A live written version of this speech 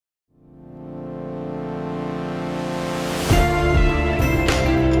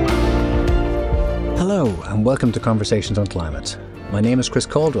and welcome to Conversations on Climate. My name is Chris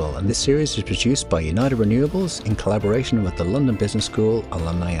Caldwell, and this series is produced by United Renewables in collaboration with the London Business School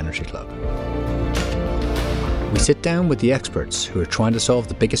Alumni Energy Club. We sit down with the experts who are trying to solve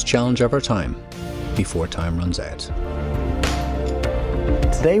the biggest challenge of our time before time runs out.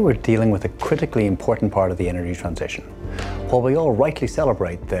 Today we're dealing with a critically important part of the energy transition. While we all rightly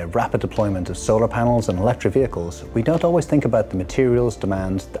celebrate the rapid deployment of solar panels and electric vehicles, we don't always think about the materials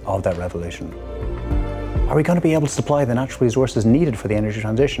demands of that revolution. Are we going to be able to supply the natural resources needed for the energy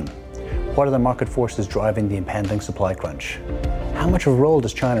transition? What are the market forces driving the impending supply crunch? How much of a role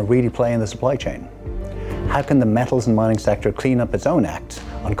does China really play in the supply chain? How can the metals and mining sector clean up its own act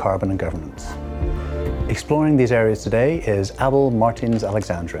on carbon and governance? Exploring these areas today is Abel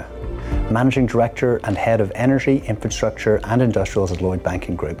Martins-Alexandre, Managing Director and Head of Energy, Infrastructure and Industrials at Lloyds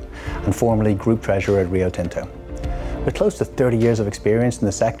Banking Group, and formerly Group Treasurer at Rio Tinto. With close to 30 years of experience in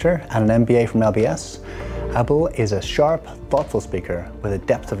the sector and an MBA from LBS, Abel is a sharp, thoughtful speaker with a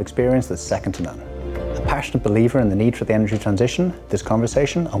depth of experience that's second to none. A passionate believer in the need for the energy transition, this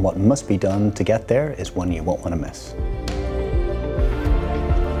conversation on what must be done to get there is one you won't want to miss.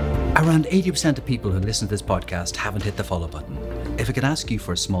 Around 80% of people who listen to this podcast haven't hit the follow button. If I could ask you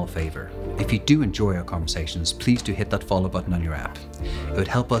for a small favour, if you do enjoy our conversations, please do hit that follow button on your app. It would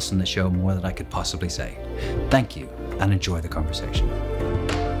help us in the show more than I could possibly say. Thank you, and enjoy the conversation.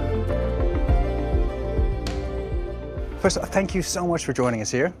 First, thank you so much for joining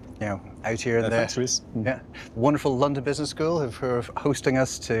us here. Out here in the wonderful London Business School, who are hosting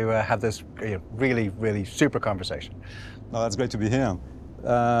us to have this really super conversation. No, that's great to be here.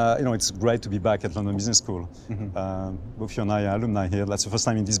 It's great to be back at London Business School. Both you and I are alumni here. That's the first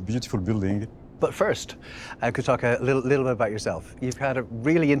time in this beautiful building. But first, I could talk a little bit about yourself. You've had a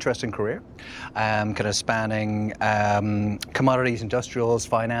really interesting career, kind of spanning commodities, industrials,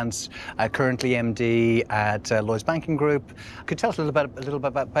 finance, currently MD at Lloyds Banking Group. Could you tell us a little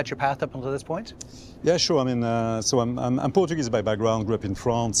bit about your path up until this point? Yeah, sure. I mean, I'm Portuguese by background, grew up in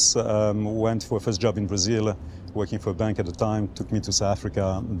France, went for a first job in Brazil, working for a bank at the time, took me to South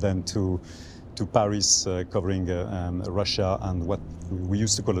Africa, then to Paris, covering Russia and what we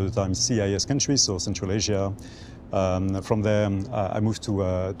used to call at the time CIS countries, so Central Asia. From there, I moved to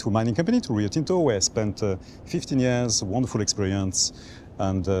a mining company, to Rio Tinto, where I spent 15 years, wonderful experience.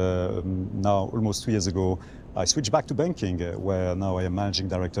 And now, almost 2 years ago, I switched back to banking, where now I am Managing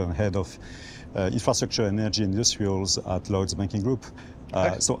Director and Head of Infrastructure, Energy, Industrials at Lloyds Banking Group.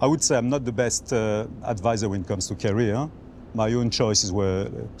 So I would say I'm not the best advisor when it comes to career. My own choices were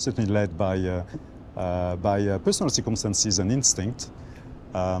certainly led by personal circumstances and instinct,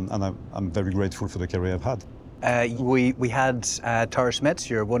 and I'm very grateful for the career I've had. We had Tara Schmitz,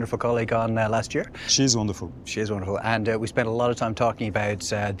 your wonderful colleague, on last year. She's wonderful. She is wonderful, and we spent a lot of time talking about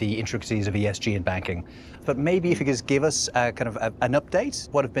the intricacies of ESG in banking. But maybe if you could just give us kind of an update,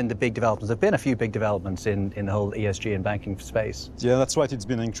 what have been the big developments? There have been a few big developments in the whole ESG and banking space. Yeah, that's right. It's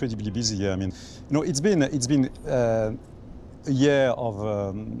been an incredibly busy year. I mean, it's been a year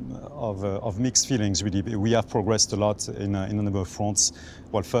of mixed feelings, really. We have progressed a lot in a number of fronts.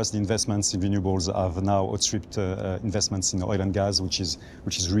 Well, first, the investments in renewables have now outstripped investments in oil and gas, which is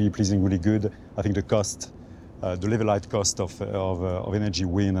really pleasing, really good. I think the cost, the levelized cost of energy,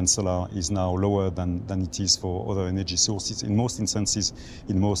 wind and solar, is now lower than it is for other energy sources in most instances,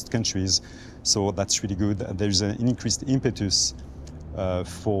 in most countries. So that's really good. There is an increased impetus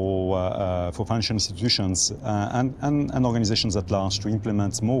for financial institutions and organizations at large to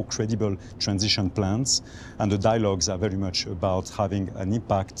implement more credible transition plans. And the dialogues are very much about having an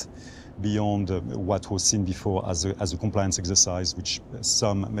impact beyond what was seen before as a compliance exercise, which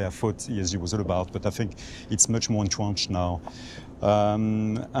some may have thought ESG was all about, but I think it's much more entrenched now.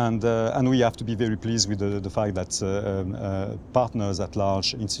 And we have to be very pleased with the fact that partners at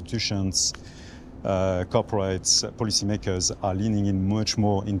large, institutions, corporates, policymakers are leaning in much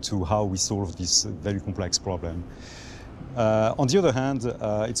more into how we solve this very complex problem. On the other hand,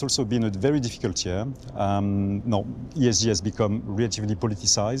 it's also been a very difficult year. ESG has become relatively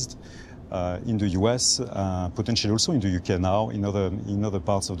politicized in the US, potentially also in the UK now, in other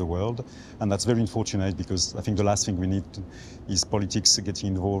parts of the world. And that's very unfortunate, because I think the last thing we need is politics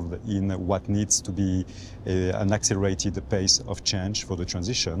getting involved in what needs to be an accelerated pace of change for the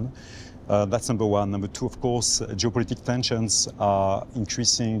transition. That's number one. Number two, of course, geopolitical tensions are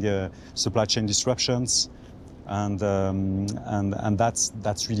increasing supply chain disruptions, and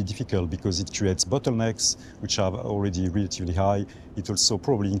that's really difficult, because it creates bottlenecks, which are already relatively high. It also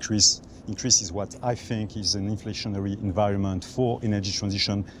probably increases what I think is an inflationary environment for energy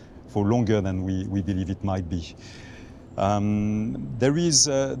transition for longer than we believe it might be. There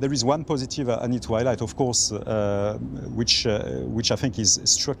is one positive I need to highlight, of course, which I think is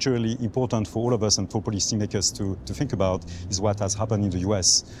structurally important for all of us and for policymakers to think about, is what has happened in the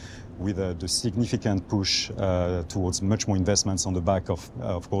US with the significant push towards much more investments on the back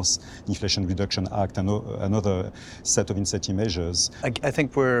of course, Inflation Reduction Act and another set of incentive measures. I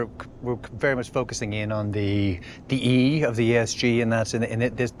think we're very much focusing in on the E of the ESG, and that's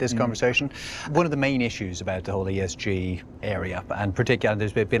in this conversation. One of the main issues about the whole ESG area, and particularly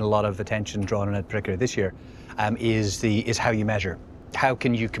there's been a lot of attention drawn on it, particularly this year, is how you measure. How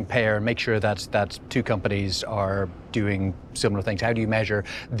can you compare and make sure that two companies are doing similar things? How do you measure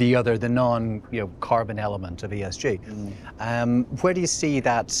the non-carbon element of ESG? Where do you see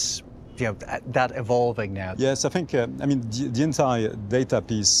that evolving now? Yes, I think the entire data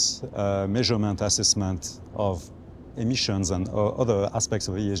piece, measurement, assessment of emissions and other aspects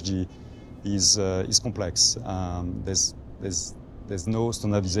of ESG is complex. There's no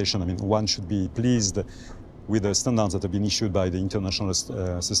standardization. I mean, one should be pleased with the standards that have been issued by the international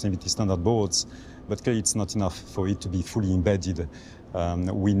sustainability standard boards, but clearly it's not enough for it to be fully embedded.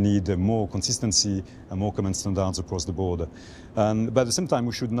 We need more consistency and more common standards across the board. But at the same time,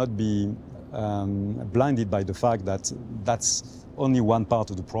 we should not be blinded by the fact that that's only one part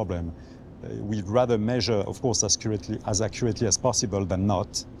of the problem. We'd rather measure, of course, as accurately as possible than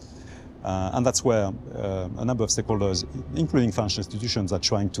not. And that's where a number of stakeholders, including financial institutions, are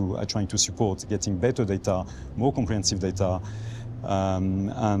trying to support getting better data, more comprehensive data,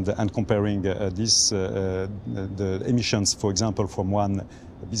 and comparing the emissions, for example, from one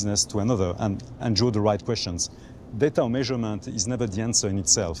business to another, and draw the right questions. Data measurement is never the answer in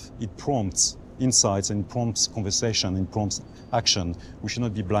itself. It prompts insights and it prompts conversation, it prompts action. We should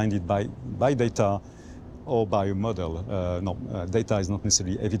not be blinded by data or by a model. Data is not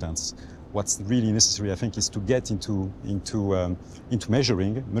necessarily evidence. What's really necessary, I think, is to get into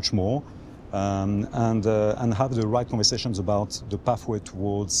measuring much more and have the right conversations about the pathway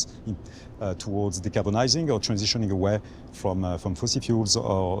towards decarbonizing or transitioning away from fossil fuels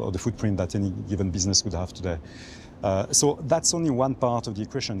or the footprint that any given business would have today. So that's only one part of the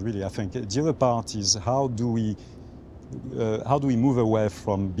equation, really. I think the other part is how do we move away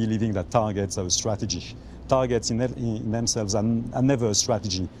from believing that targets are a strategy. Targets in themselves are never a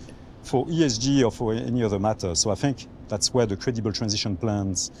strategy for ESG or for any other matter. So I think that's where the credible transition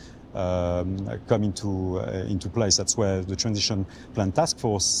plans come into place. That's where the transition plan task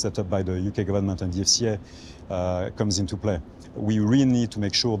force set up by the UK government and the FCA comes into play. We really need to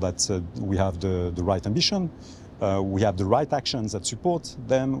make sure that we have the right ambition, we have the right actions that support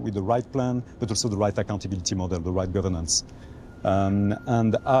them with the right plan, but also the right accountability model, the right governance.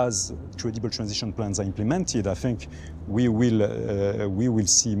 And as credible transition plans are implemented, I think we will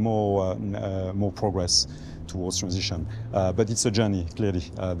see more progress towards transition. But it's a journey. Clearly,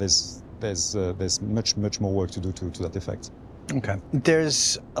 there's much more work to do to that effect. Okay.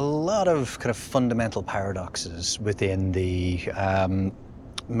 There's a lot of kind of fundamental paradoxes within the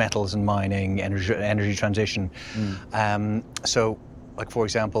metals and mining, energy transition. So, like for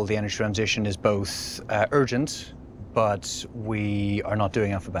example, the energy transition is both urgent, but we are not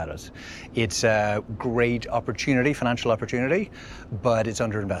doing enough about it. It's a great opportunity, financial opportunity, but it's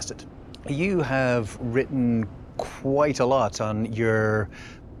underinvested. You have written quite a lot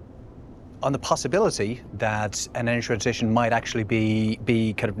on the possibility that an energy transition might actually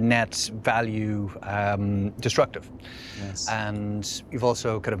be kind of net value destructive. Yes. And you've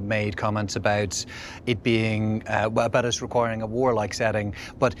also kind of made comments about it being, about us requiring a warlike setting,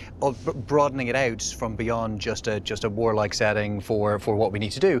 but broadening it out from beyond just a warlike setting for what we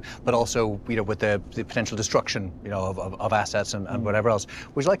need to do, but also, with the potential destruction, of assets and whatever else.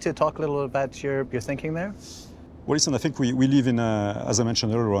 Would you like to talk a little about your thinking there? Well, listen, I think we live in, as I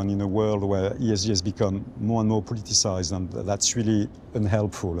mentioned earlier on, in a world where ESG has become more and more politicized, and that's really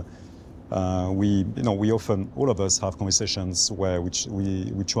unhelpful. We often, all of us, have conversations where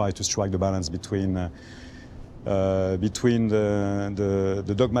we try to strike the balance between the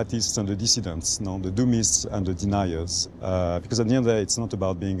dogmatists and the dissidents, the doomists and the deniers. Because at the end of the day, it's not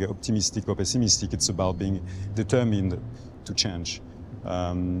about being optimistic or pessimistic, it's about being determined to change.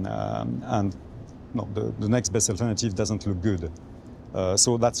 The next best alternative doesn't look good.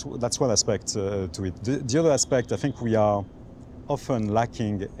 So that's one aspect to it. The other aspect, I think we are often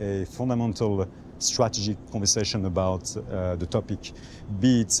lacking a fundamental strategic conversation about the topic,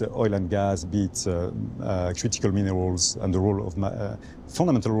 be it oil and gas, be it critical minerals and the role of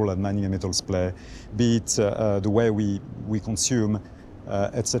fundamental role that mining and metals play, be it the way we consume,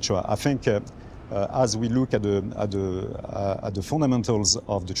 etc. I think as we look at the fundamentals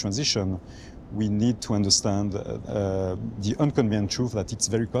of the transition, we need to understand the inconvenient truth that it's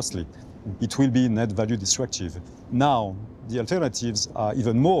very costly. It will be net value destructive. Now, the alternatives are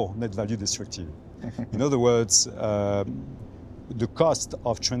even more net value destructive. In other words, the cost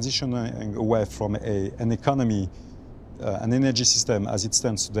of transitioning away from an economy, an energy system as it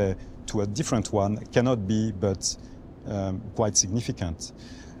stands today, to a different one cannot be but quite significant.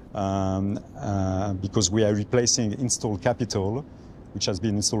 Because we are replacing installed capital, which has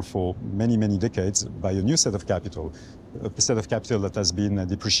been installed for many, many decades, by a new set of capital. A set of capital that has been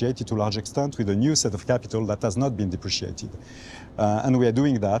depreciated to a large extent with a new set of capital that has not been depreciated. And we are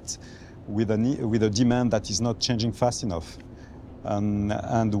doing that with a demand that is not changing fast enough.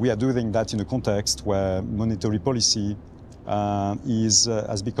 And we are doing that in a context where monetary policy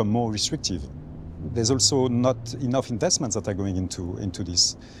has become more restrictive. There's also not enough investments that are going into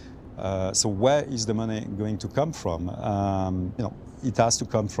this. So where is the money going to come from? It has to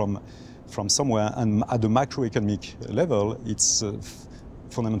come from somewhere, and at the macroeconomic level, it's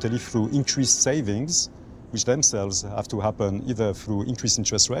fundamentally through increased savings, which themselves have to happen either through increased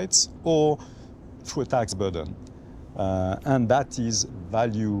interest rates or through a tax burden. And that is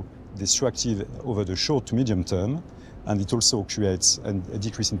value destructive over the short to medium term, and it also creates a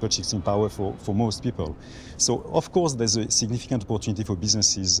decrease in purchasing power for most people. So, of course, there's a significant opportunity for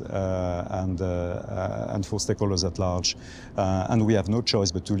businesses and for stakeholders at large. And we have no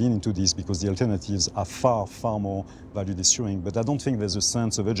choice but to lean into this because the alternatives are far, far more value destroying. But I don't think there's a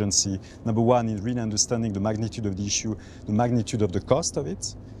sense of urgency, number one, in really understanding the magnitude of the issue, the magnitude of the cost of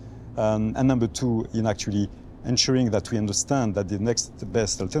it, and number two, in actually ensuring that we understand that the next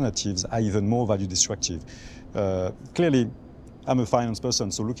best alternatives are even more value destructive. Clearly, I'm a finance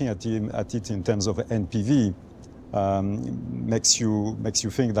person, so looking at it in terms of NPV makes you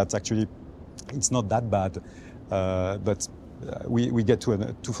think that actually it's not that bad. But we get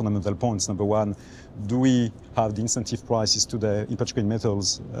to two fundamental points. Number one, do we have the incentive prices today, in particular in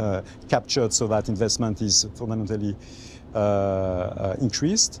metals, captured so that investment is fundamentally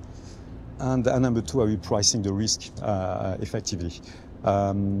increased? And number two, are we pricing the risk effectively?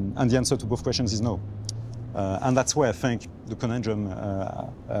 And the answer to both questions is no. And that's where I think the conundrum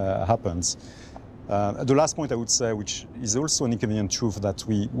happens. The last point I would say, which is also an inconvenient truth that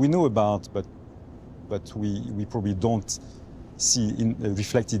we know about, but we probably don't see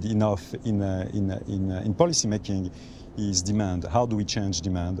reflected enough in policy making, is demand. How do we change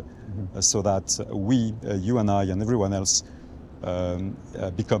demand so that we, you and I, and everyone else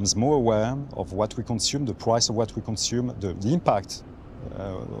becomes more aware of what we consume, the price of what we consume, the impact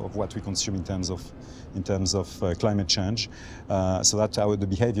of what we consume in terms of climate change, so that the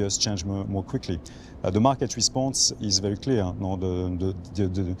behaviors change more quickly. The market response is very clear. No,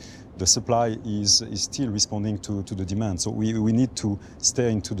 the supply is still responding to the demand. So we need to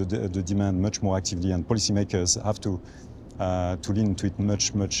stay into the demand much more actively, and policymakers have to lean into it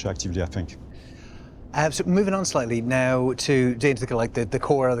much actively, I think. So moving on slightly now to the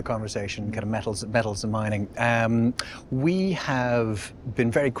core of the conversation, kind of metals and mining. We have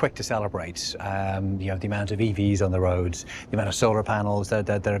been very quick to celebrate, the amount of EVs on the roads, the amount of solar panels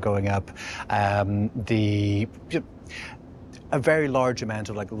that are going up, a very large amount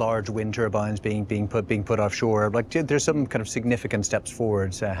of large wind turbines being put offshore. There's some kind of significant steps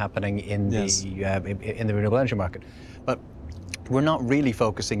forwards happening in the renewable energy market, but we're not really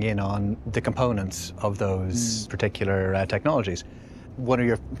focusing in on the components of those particular technologies. One of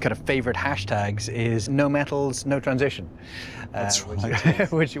your kind of favorite hashtags is no metals, no transition. That's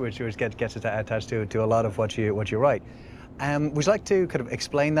right. which gets attached to a lot of what you write. Would you like to kind of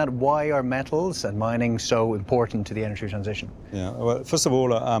explain that? Why are metals and mining so important to the energy transition? Yeah. Well, first of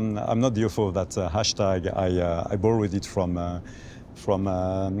all, I'm not the author of that hashtag. I borrowed it from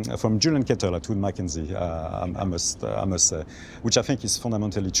Julian Kettle at Wood Mackenzie, I must say, which I think is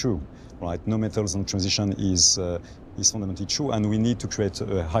fundamentally true, right? No metals and transition is fundamentally true, and we need to create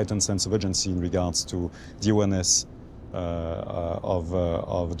a heightened sense of urgency in regards to the awareness of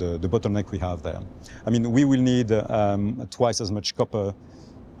the bottleneck we have there. I mean, we will need twice as much copper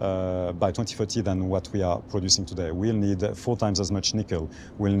by 2030 than what we are producing today. We'll need 4 times as much nickel.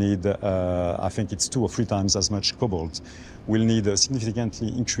 We'll need, I think it's 2 or 3 times as much cobalt. We'll need a significantly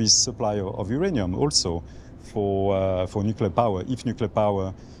increased supply of uranium also for nuclear power, if nuclear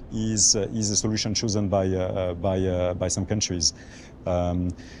power is a solution chosen by some countries.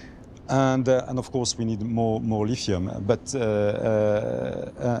 And of course we need more lithium, and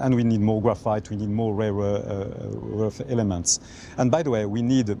we need more graphite, we need more rare earth elements. And by the way, we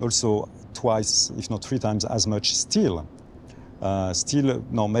need also twice, if not 3 times as much steel. Steel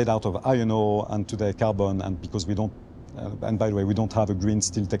now made out of iron ore and today carbon, and because we don't and by the way, we don't have a green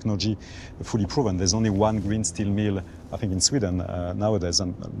steel technology fully proven. There's only one green steel mill, I think, in Sweden nowadays,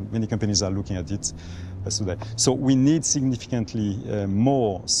 and many companies are looking at it today. So we need significantly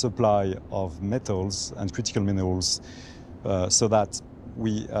more supply of metals and critical minerals so that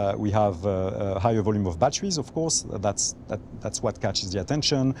we have a higher volume of batteries, of course. That's what catches the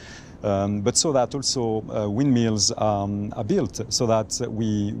attention. But so that also windmills are built, so that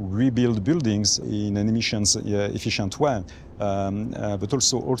we rebuild buildings in an emissions efficient way, but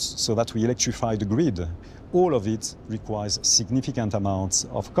also so that we electrify the grid. All of it requires significant amounts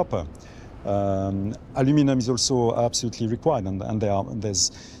of copper. Aluminum is also absolutely required, and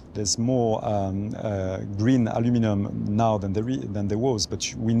there's more green aluminum now than there was,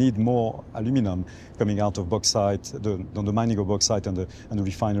 but we need more aluminum coming out of bauxite, the mining of bauxite and the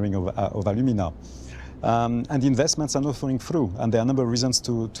refining of alumina. And the investments are not flowing through, and there are a number of reasons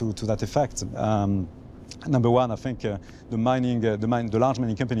to that effect. Number one, I think the large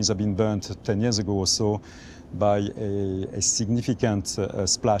mining companies have been burnt 10 years ago or so by a significant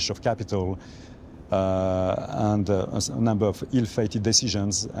splash of capital and a number of ill-fated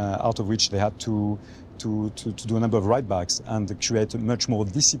decisions, out of which they had to do a number of write-backs and create much more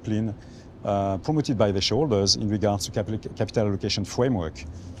discipline promoted by the shareholders in regards to capital allocation framework.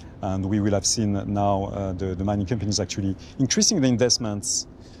 And we will have seen now the mining companies actually increasing the investments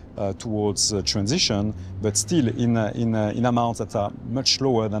towards transition, but still in amounts that are much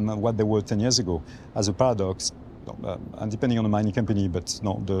lower than what they were 10 years ago. As a paradox, and depending on the mining company, but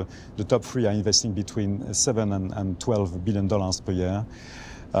no, the top three are investing between $7 and $12 billion per year.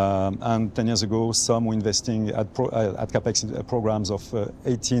 And 10 years ago, some were investing at capex programs of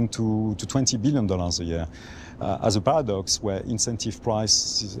 $18 to $20 billion a year. As a paradox, where incentive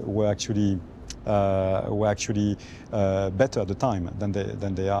prices were actually better at the time than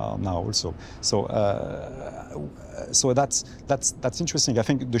they are now also. So that's interesting. I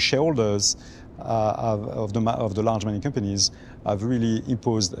think the shareholders of the large mining companies have really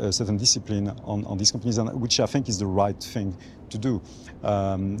imposed a certain discipline on these companies, which I think is the right thing to do.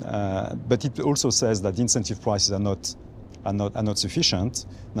 But it also says that the incentive prices are not sufficient.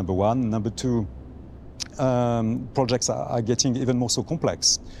 Number one. Number two, projects are getting even more so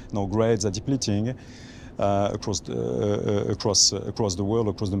complex. Grades are depleting across the world,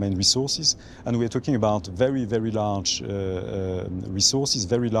 across the main resources, and we're talking about very, very large resources,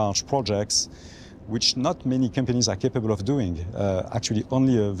 very large projects, which not many companies are capable of doing. Actually,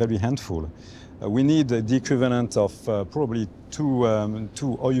 only a very handful. We need the equivalent of probably two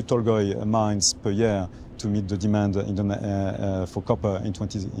Oyu Tolgoi mines per year to meet the demand for copper in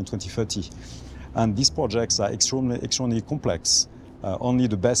 2030. And these projects are extremely complex. Only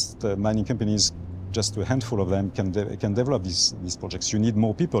the best mining companies, just a handful of them, can develop these projects. You need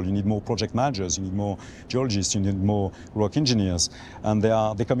more people, you need more project managers, you need more geologists, you need more rock engineers, and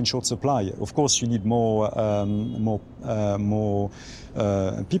they come in short supply. Of course, you need more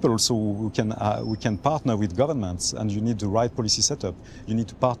people also who can partner with governments, and you need the right policy setup. You need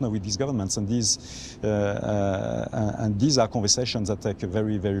to partner with these governments, and these are conversations that take a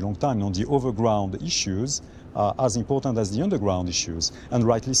very, very long time. The overground issues are as important as the underground issues, and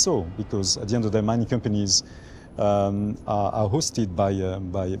rightly so, because at the end of the day, mining companies are hosted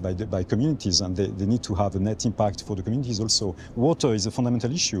by communities, and they need to have a net impact for the communities also. Water is a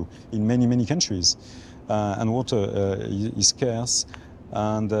fundamental issue in many countries, and water is scarce,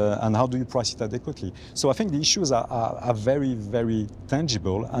 and how do you price it adequately? So I think the issues are very, very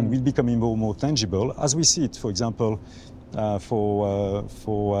tangible, and will become more tangible as we see it, for example, for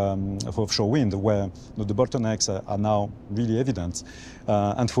offshore wind, where the bottlenecks are now really evident,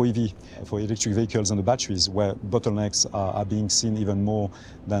 and for EV, for electric vehicles and the batteries, where bottlenecks are being seen even more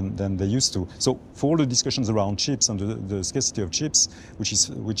than they used to. So for all the discussions around chips and the scarcity of chips, which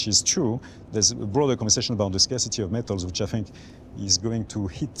is true, there's a broader conversation about the scarcity of metals, which I think is going to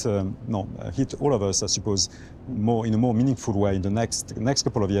hit all of us, I suppose, in a more meaningful way in the next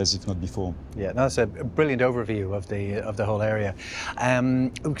couple of years, if not before. Yeah, no, that's a brilliant overview of the whole area.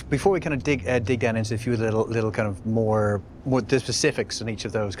 Before we kind of dig down into a few little kind of more the specifics on each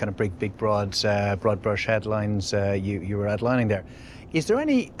of those kind of big broad brush headlines you were outlining there, is there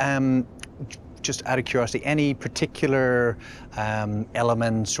any just out of curiosity, any particular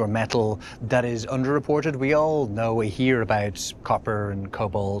elements or metal that is underreported? We all know, we hear about copper and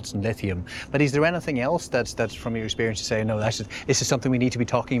cobalt and lithium, but is there anything else that's from your experience to say, no, this is something we need to be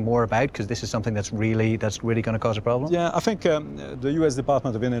talking more about, because this is something that's really going to cause a problem? Yeah, I think the US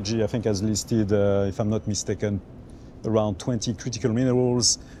Department of Energy, I think, has listed, if I'm not mistaken, around 20 critical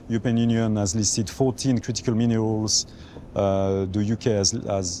minerals. European Union has listed 14 critical minerals. The UK has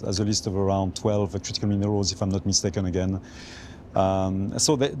a list of around 12 critical minerals, if I'm not mistaken again.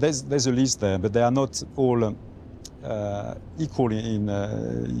 So there's a list there, but they are not all equal in,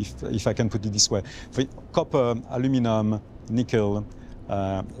 if I can put it this way. For copper, aluminum, nickel,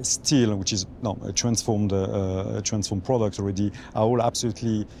 steel, which is a transformed product already, are all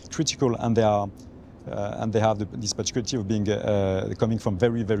absolutely critical, and they have this particularity of being coming from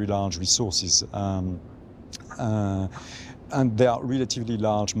very, very large resources. And they are relatively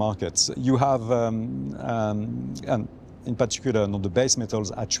large markets. You have, and in particular, the base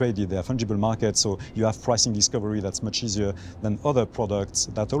metals are traded, they are fungible markets, so you have pricing discovery that's much easier than other products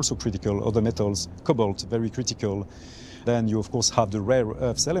that are also critical, other metals, cobalt, very critical. Then you, of course, have the rare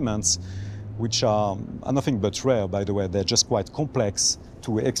earths elements, which are nothing but rare, by the way. They're just quite complex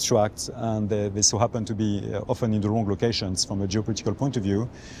to extract, and they so happen to be often in the wrong locations from a geopolitical point of view.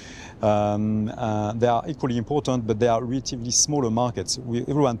 They are equally important, but they are relatively smaller markets.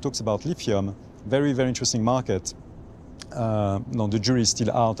 Everyone talks about lithium, very, very interesting market. The jury is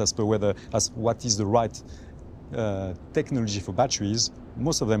still out as what is the right technology for batteries,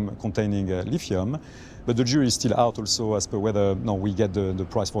 most of them containing lithium, but the jury is still out also as per whether we get the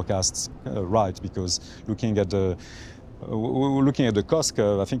price forecasts right, because looking at the cost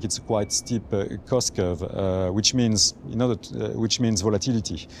curve, I think it's a quite steep cost curve, which means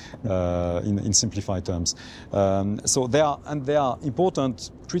volatility in simplified terms. So they are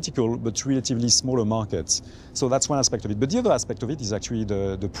important, critical, but relatively smaller markets. So that's one aspect of it. But the other aspect of it is actually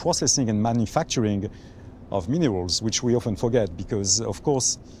the processing and manufacturing of minerals, which we often forget, because of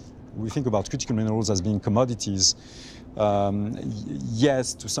course we think about critical minerals as being commodities.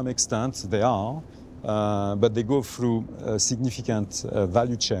 Yes, to some extent they are. But they go through a significant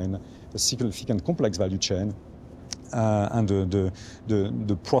value chain, a significant complex value chain, and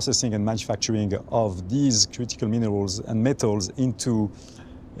the processing and manufacturing of these critical minerals and metals into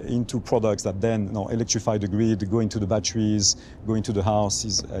products that then electrify the grid, go into the batteries, go into the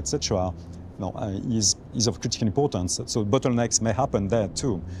houses, etc. Is of critical importance. So bottlenecks may happen there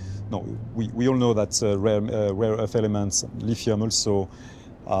too. We all know that rare earth elements, lithium also,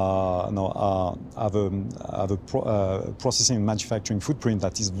 have a processing and manufacturing footprint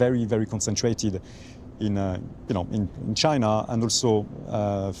that is very, very concentrated in China, and also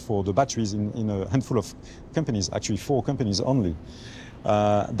for the batteries in a handful of companies, actually 4 companies only.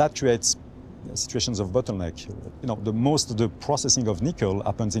 That creates situations of bottleneck. Most of the processing of nickel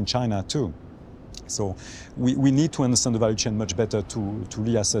happens in China too. So we need to understand the value chain much better to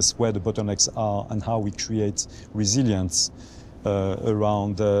reassess where the bottlenecks are and how we create resilience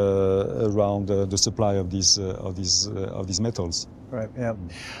around the supply of these metals. Right. Yeah.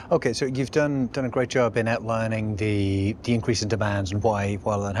 Okay. So you've done a great job in outlining the increase in demands and why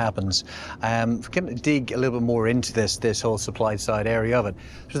that happens. If we can dig a little bit more into this whole supply side area of it.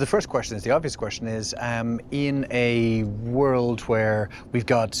 So the first question is, the obvious question is, in a world where we've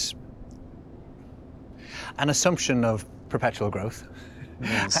got an assumption of perpetual growth,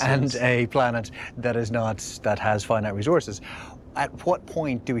 and a planet that has finite resources, at what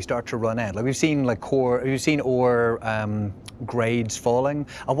point do we start to run out? Like we've seen ore grades falling.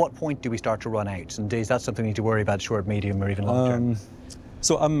 At what point do we start to run out? And is that something we need to worry about short, medium, or even long term?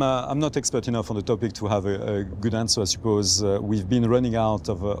 So I'm not expert enough on the topic to have a good answer. I suppose we've been running out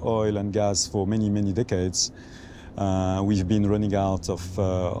of oil and gas for many, many decades. We've been running out of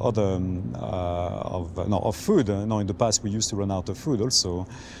food. In the past we used to run out of food also.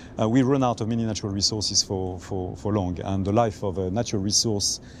 We run out of many natural resources for long, and the life of a natural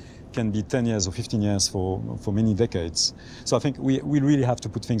resource can be 10 years or 15 years for many decades. So I think we really have to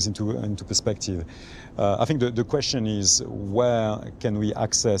put things into perspective. I think the question is, where can we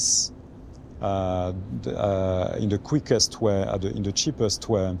access in the quickest way, in the cheapest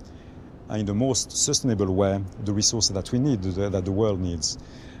way, in the most sustainable way, the resources that we need, that the world needs.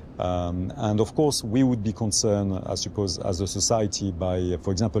 And of course, we would be concerned, I suppose, as a society by,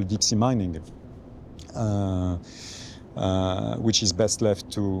 for example, deep sea mining, which is best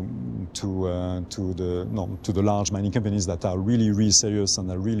left to the large mining companies that are really, really serious and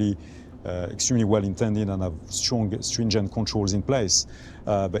are really extremely well intended and have strong, stringent controls in place.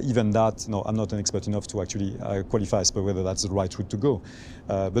 But even that, I'm not an expert enough to actually qualify as per whether that's the right route to go.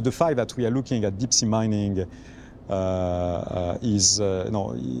 But the fact that we are looking at deep sea mining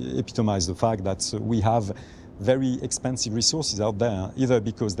epitomizes the fact that we have very expensive resources out there, either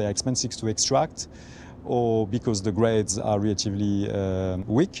because they are expensive to extract, or because the grades are relatively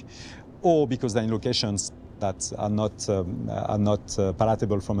weak, or because they're in locations that are not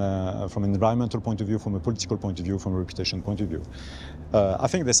palatable from an environmental point of view, from a political point of view, from a reputation point of view. I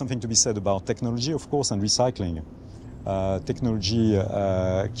think there's something to be said about technology, of course, and recycling. technology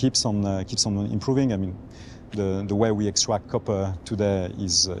keeps on improving. I mean, the way we extract copper today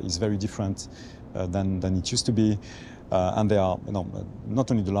is very different than it used to be. And there are,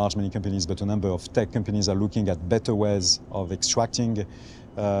 not only the large mining companies, but a number of tech companies are looking at better ways of extracting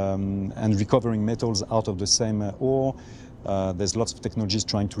and recovering metals out of the same ore. There's lots of technologies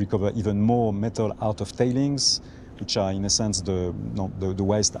trying to recover even more metal out of tailings, which are in a sense the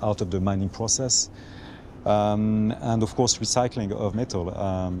waste out of the mining process. And of course, recycling of metal.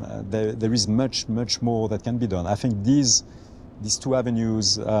 There is much more that can be done. I think these two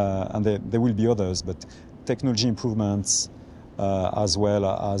avenues, and there will be others, but technology improvements as well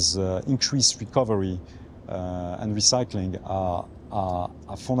as increased recovery and recycling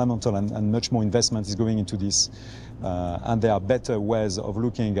are fundamental, and much more investment is going into this. And there are better ways of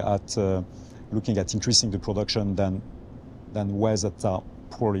looking at increasing the production than ways that are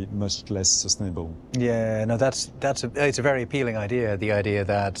probably much less sustainable. Yeah, no, it's a very appealing idea. The idea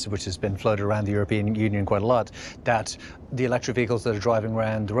that, which has been floated around the European Union quite a lot, that the electric vehicles that are driving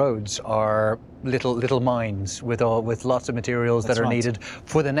around the roads are little mines with lots of materials that are needed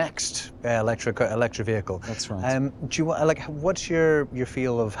for the next electric vehicle. That's right. Do you what's your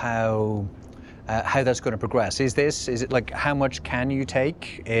feel of how that's going to progress? Is it like, how much can you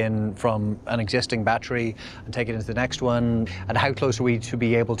take in from an existing battery and take it into the next one, and how close are we to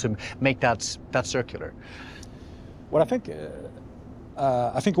be able to make that circular? Well, I think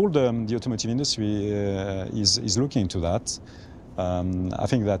all the automotive industry is looking into that. I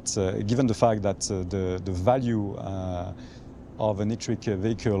think that given the fact that the value of an electric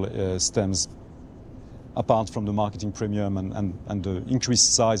vehicle stems apart from the marketing premium and the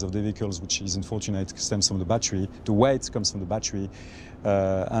increased size of the vehicles, which is unfortunate, stems from the battery. The weight comes from the battery,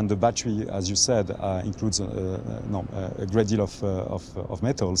 and the battery, as you said, includes a great deal of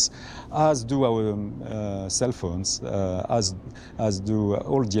metals, as do our cell phones, as do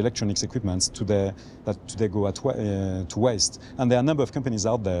all the electronics equipments that today go to waste. And there are a number of companies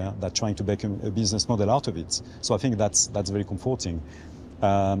out there that are trying to make a business model out of it. So I think that's very comforting.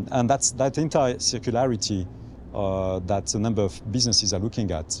 And that entire circularity that a number of businesses are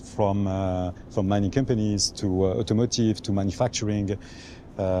looking at, from mining companies to automotive to manufacturing.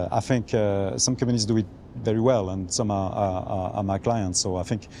 I think some companies do it very well, and some are my clients. So I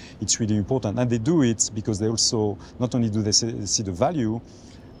think it's really important, and they do it because they also not only do they see the value,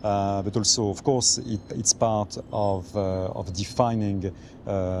 but also, of course, it's part of defining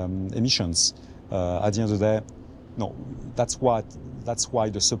emissions. At the end of the day, no, that's why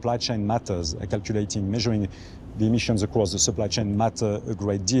the supply chain matters. Measuring the emissions across the supply chain matter a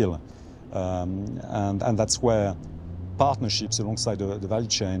great deal, and that's where partnerships alongside the value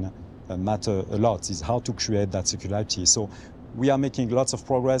chain matter a lot. Is how to create that circularity. So we are making lots of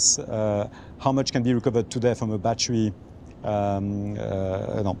progress. How much can be recovered today from a battery?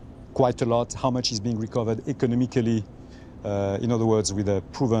 Quite a lot. How much is being recovered economically? In other words, with a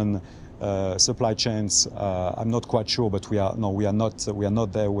proven supply chains, I'm not quite sure, but we are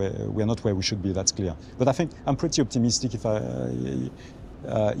not there where we should be. That's clear. But I think I'm pretty optimistic if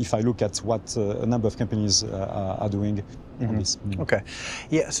I look at what a number of companies are doing on this. Okay,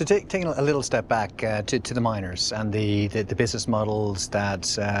 yeah. So taking a little step back to the miners and the business models that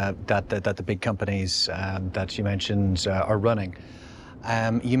the big companies that you mentioned are running.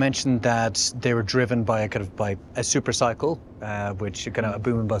 You mentioned that they were driven by a super cycle, which kind of a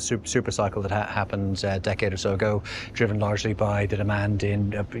boom and bust super cycle that happened a decade or so ago, driven largely by the demand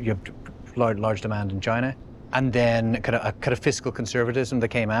large demand in China, and then kind of fiscal conservatism that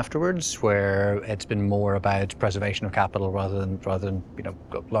came afterwards, where it's been more about preservation of capital rather than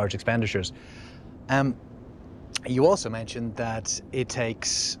large expenditures. You also mentioned that it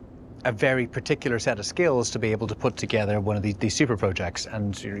takes a very particular set of skills to be able to put together one of these super projects,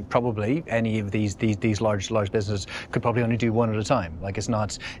 and probably any of these large businesses could probably only do one at a time. Like it's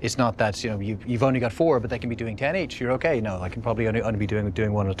not that you've only got 4, but they can be doing 10 each. You're okay. No, I can probably only be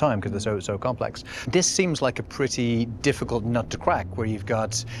doing one at a time because they're so complex. This seems like a pretty difficult nut to crack, where you've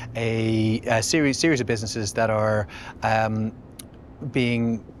got a series of businesses that are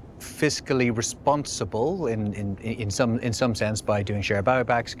being fiscally responsible in some sense by doing share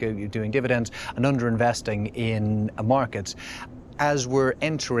buybacks, doing dividends, and underinvesting in markets, as we're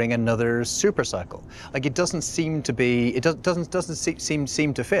entering another super cycle. Like it doesn't seem to be. It doesn't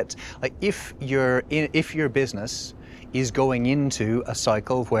seem to fit. Like if your business is going into a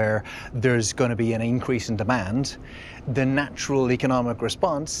cycle where there's going to be an increase in demand, the natural economic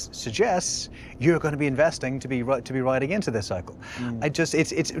response suggests you're going to be investing to be riding into this cycle.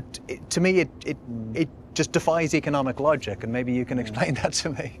 To me it just defies economic logic, and maybe you can explain that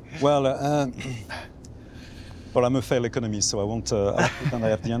to me. Well, Well, I'm a failed economist, so I won't pretend I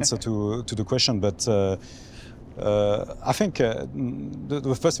have the answer to the question. But I think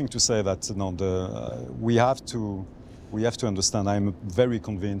the first thing to say that we have to understand. I'm very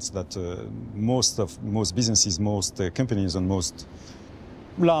convinced that most businesses, most companies, and most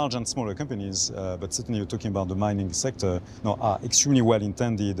large and smaller companies, but certainly you're talking about the mining sector, are extremely well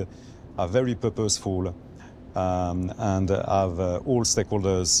intended, are very purposeful. And have all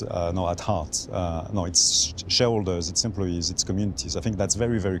stakeholders at heart. It's shareholders, it's employees, it's communities. I think that's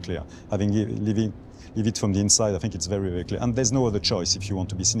very, very clear. Leave it from the inside, I think it's very, very clear. And there's no other choice if you want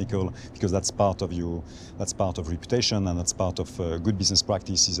to be cynical, because that's part of you, that's part of reputation, and that's part of good business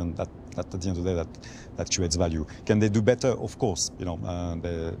practices, and that at the end of the day, that creates value. Can they do better? Of course.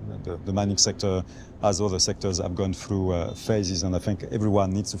 The mining sector, as other sectors, have gone through phases, and I think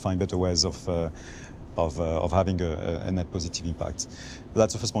everyone needs to find better ways of having a net positive impact.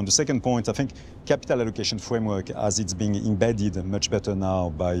 That's the first point. The second point, I think capital allocation framework, as it's being embedded much better now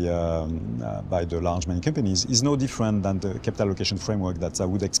by the large mining companies, is no different than the capital allocation framework that I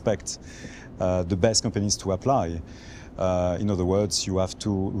would expect the best companies to apply. In other words, you have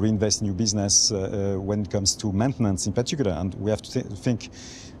to reinvest in your business when it comes to maintenance in particular, and we have to think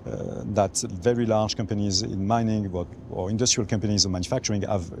that very large companies in mining or industrial companies or manufacturing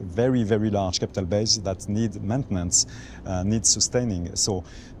have very, very large capital base that need maintenance, need sustaining. So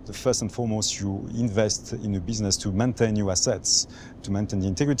first and foremost, you invest in a business to maintain your assets, to maintain the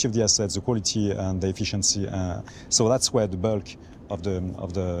integrity of the assets, the quality and the efficiency. So that's where the bulk of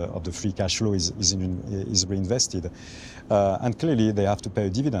the free cash flow is reinvested, and clearly they have to pay a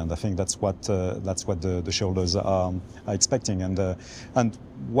dividend. I think that's what the shareholders are expecting, and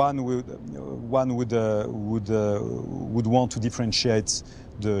one would want to differentiate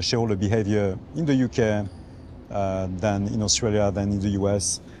the shareholder behavior in the UK than in Australia, than in the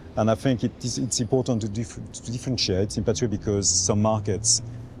US, and I think it's important to differentiate, in particular because some markets,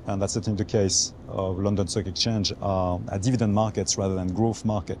 and that's certainly the case of London Stock Exchange, are dividend markets rather than growth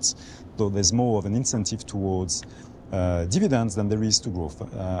markets. Though there's more of an incentive towards dividends than there is to growth,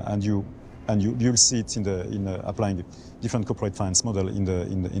 and you'll see it in applying different corporate finance model in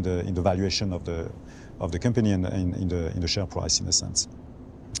the valuation of the company and in the share price, in a sense.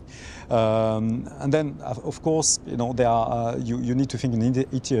 And then, of course, there are you need to think in an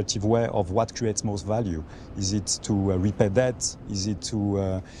iterative way of what creates most value. Is it to repay debt? Is it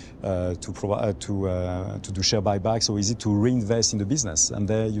to do share buybacks, or is it to reinvest in the business? And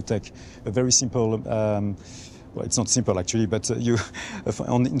there you take a very simple. Well, it's not simple actually, but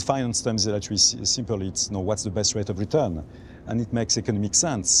in finance terms, it's actually simple. It's what's the best rate of return, and it makes economic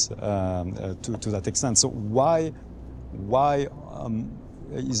sense to that extent. So why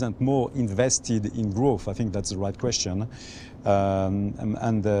isn't more invested in growth? I think that's the right question. Well,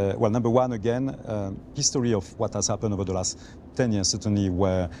 number one, again, history of what has happened over the last 10 years, certainly,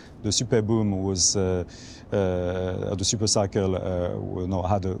 where the super boom was, the super cycle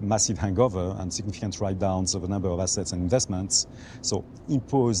had a massive hangover and significant write-downs of a number of assets and investments. So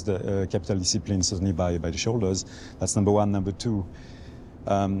imposed capital discipline, certainly by the shareholders. That's number one. Number two,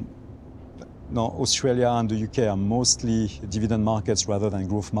 Australia and the UK are mostly dividend markets rather than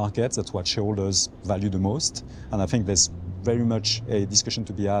growth markets. That's what shareholders value the most. And I think there's very much a discussion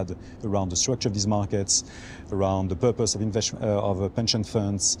to be had around the structure of these markets, around the purpose of pension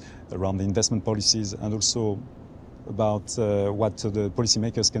funds, around the investment policies, and also about what the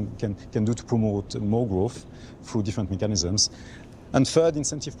policymakers can do to promote more growth through different mechanisms. And third,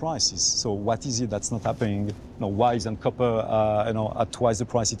 incentive prices. So what is it that's not happening? Why isn't copper at twice the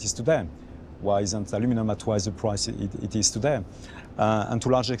price it is today? Why isn't aluminum at twice the price it is today? And to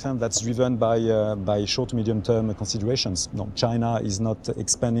a large extent, that's driven by short to medium term considerations. China is not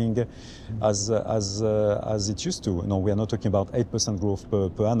expanding as it used to. We are not talking about 8% growth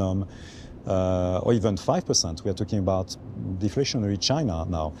per annum, or even 5%. We are talking about deflationary China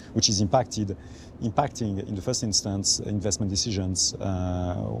now, which is impacting in the first instance investment decisions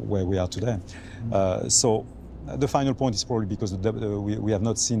where we are today. So the final point is probably because we have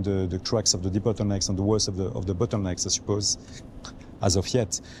not seen the crux of the bottlenecks and the worst of the bottlenecks, I suppose, as of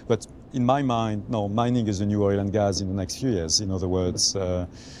yet. But in my mind, mining is the new oil and gas in the next few years. In other words,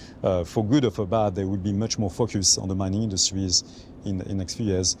 for good or for bad, there will be much more focus on the mining industries in the next few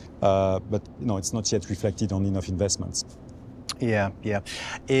years. But it's not yet reflected on enough investments. Yeah.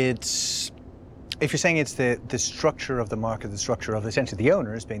 If you're saying it's the structure of the market, the structure of essentially the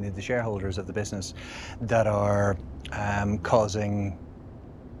owners, being the shareholders of the business, that are causing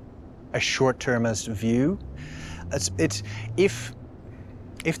a short-termist view,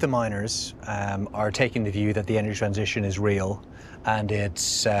 if the miners are taking the view that the energy transition is real and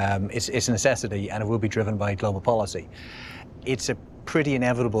it's a necessity and it will be driven by global policy, it's a pretty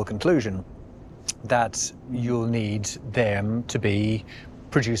inevitable conclusion that you'll need them to be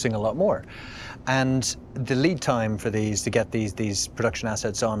producing a lot more. And the lead time for these, to get these production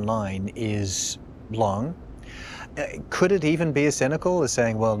assets online, is long. Could it even be as cynical as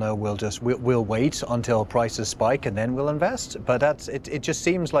saying, well, no, we'll wait until prices spike and then we'll invest? But it just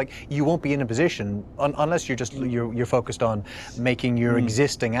seems like you won't be in a position unless you're focused on making your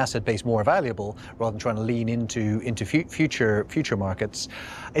existing asset base more valuable rather than trying to lean into future markets.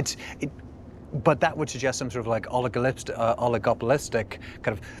 But that would suggest some sort of like oligopolistic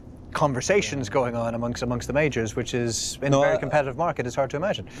kind of conversations going on amongst the majors, which is in a very competitive market. It's hard to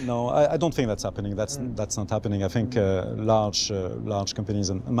imagine. No, I don't think that's happening. That's not happening. I think large companies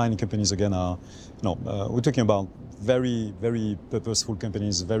and mining companies again are, we're talking about very, very purposeful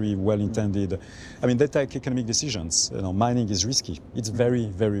companies, very well intended. I mean, they take economic decisions. Mining is risky. It's very,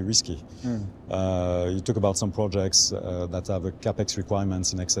 very risky. You talk about some projects that have a capex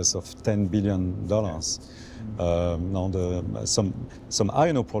requirements in excess of $10 billion. Some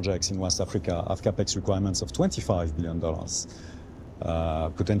iron ore projects in West Africa have capex requirements of $25 billion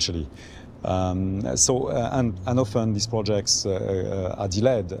potentially. And often these projects are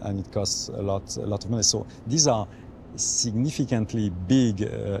delayed, and it costs a lot of money. So these are significantly big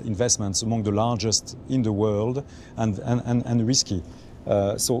investments, among the largest in the world, and risky.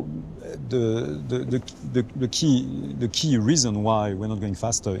 So the key reason why we're not going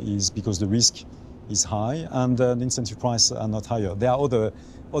faster is because the risk is high and the incentive price are not higher. There are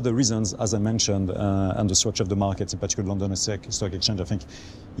other reasons, as I mentioned, and the structure of the markets, in particular London Stock Exchange, I think,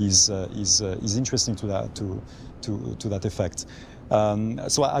 is interesting to that effect.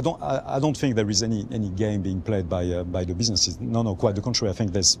 So I don't think there is any game being played by the businesses. No, quite the contrary. I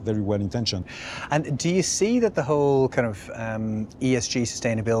think there's very well intention. And do you see that the whole kind of ESG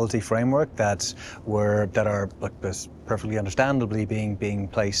sustainability framework that are like this perfectly understandably being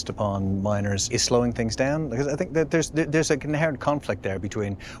placed upon miners is slowing things down? Because I think that there's an inherent conflict there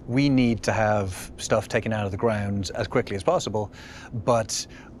between we need to have stuff taken out of the ground as quickly as possible, but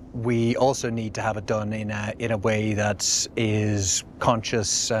we also need to have it done in a way that is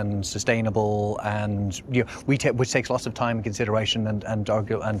conscious and sustainable, and which takes lots of time and consideration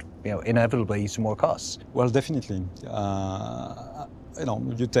and inevitably some more costs. Well, definitely.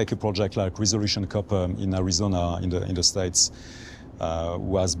 You take a project like Resolution Copper in Arizona in the States,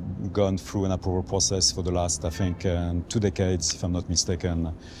 who has gone through an approval process for the last, I think, 2 decades, if I'm not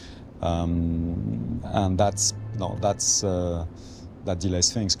mistaken, and that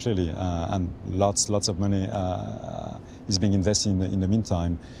delays things clearly, and lots of money is being invested in the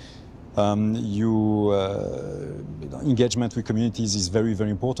meantime. Engagement with communities is very, very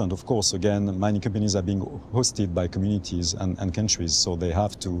important. Of course, again, mining companies are being hosted by communities and countries, so they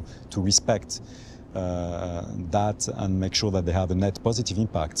have to respect that and make sure that they have a net positive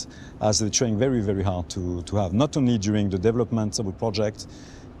impact, as they're trying very, very hard to have, not only during the development of a project,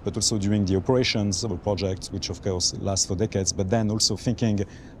 but also during the operations of a project, which of course lasts for decades, but then also thinking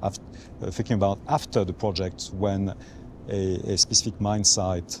about after the project, when a specific mine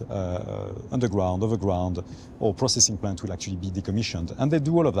site, underground, overground, or processing plant will actually be decommissioned. And they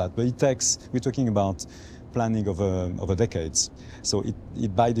do all of that, but we're talking about planning over decades. So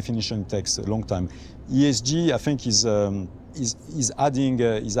it by definition takes a long time. ESG, I think, is adding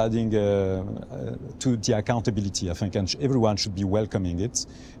to the accountability, I think, and everyone should be welcoming it.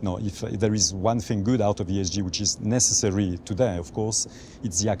 If there is one thing good out of ESG, which is necessary today, of course,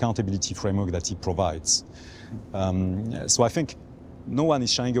 it's the accountability framework that it provides. So I think no one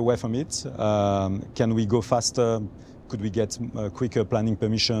is shying away from it. Can we go faster? Could we get quicker planning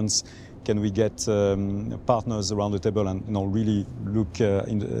permissions? Can we get partners around the table and really look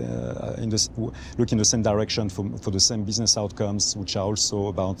in the same direction for the same business outcomes, which are also all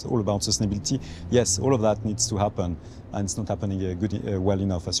about sustainability? Yes, all of that needs to happen, and it's not happening well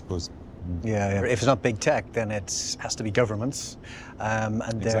enough, I suppose. Yeah. If it's not big tech, then it has to be governments, and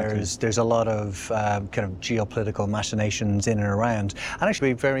Exactly. there's a lot of kind of geopolitical machinations in and around. And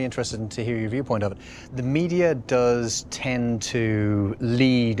actually, be very interested to hear your viewpoint of it. The media does tend to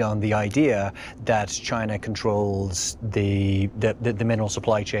lead on the idea that China controls the mineral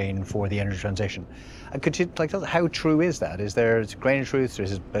supply chain for the energy transition. Could you tell us how true is that? Is there a grain of truth?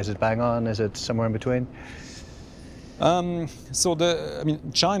 Is it bang on? Is it somewhere in between? China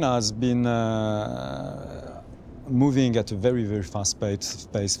has been moving at a very, very fast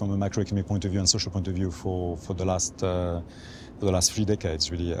pace from a macroeconomic point of view and social point of view for the last 3 decades,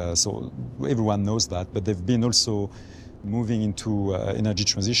 really. So everyone knows that, but they've been also moving into energy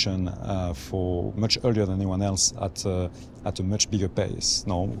transition for much earlier than anyone else at a much bigger pace.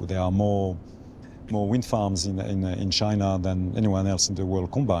 No, there are more wind farms in China than anyone else in the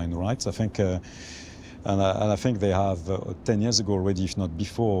world combined, right? I think, and I think they have 10 years ago already, if not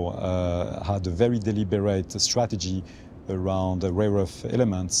before, had a very deliberate strategy around the rare earth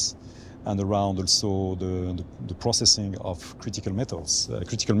elements and around also the processing of critical metals,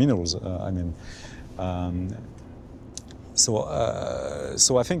 critical minerals. So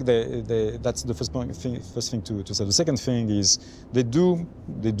I think that's the first thing to say. The second thing is they do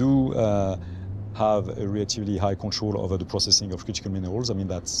have a relatively high control over the processing of critical minerals. I mean,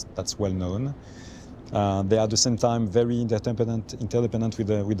 that's well known. They are at the same time very interdependent with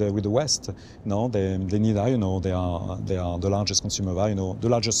the West. No, they need iron ore. They are the largest consumer of iron ore, the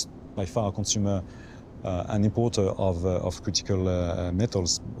largest by far consumer and importer of critical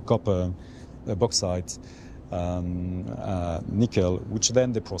metals, copper, bauxite, nickel, which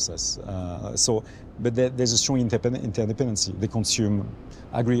then they process. But there's a strong interdependency. They consume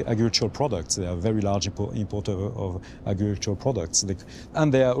agricultural products. They are a very large importer of agricultural products,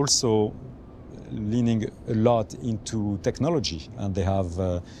 and they are also leaning a lot into technology, and they have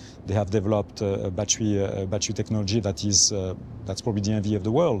developed a battery technology that's probably the envy of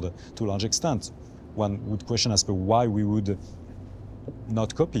the world to a large extent. One would question as to why we would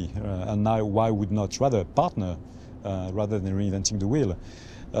not copy, and now why would not rather partner rather than reinventing the wheel.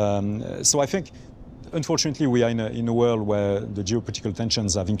 So I think, unfortunately, we are in a world where the geopolitical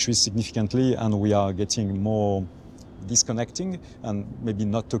tensions have increased significantly, and we are getting more disconnecting and maybe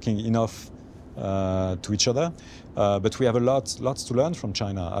not talking enough to each other. But we have lots to learn from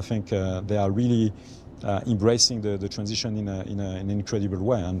China. I think they are really embracing the transition in an incredible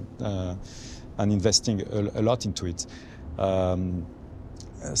way and investing a lot into it.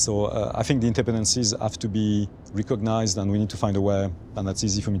 So I think the interdependencies have to be recognized, and we need to find a way. And that's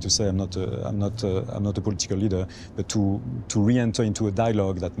easy for me to say. I'm not a political leader, but to re-enter into a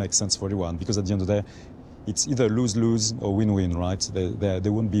dialogue that makes sense for everyone. Because at the end of the day, it's either lose-lose or win-win, right?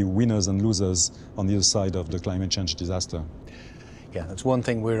 There won't be winners and losers on the other side of the climate change disaster. Yeah, that's one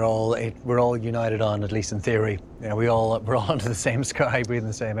thing we're all united on, at least in theory. Yeah, we're all under the same sky, breathing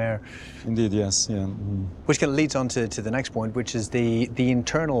the same air. Indeed, yes. Yeah. Mm. Which kind of leads on to the next point, which is the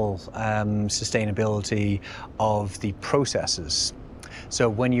internal sustainability of the processes. So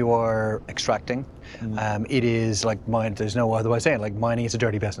when you are extracting, it is like mine. There's no other way of saying it. Like mining is a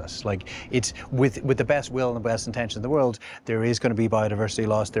dirty business. Like it's with the best will and the best intention in the world, there is going to be biodiversity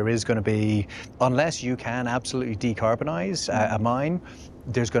loss. There is going to be, unless you can absolutely decarbonize a mine,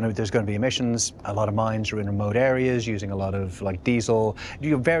 there's going to be emissions. A lot of mines are in remote areas using a lot of like diesel.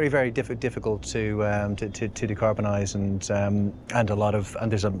 Very, very difficult to decarbonize, and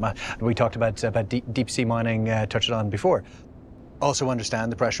we talked about deep sea mining, touched on before. Also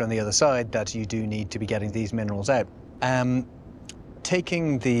understand the pressure on the other side that you do need to be getting these minerals out.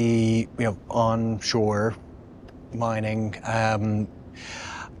 Taking the onshore mining,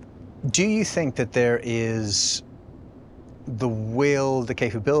 do you think that there is the will, the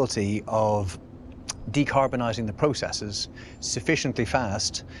capability of decarbonizing the processes sufficiently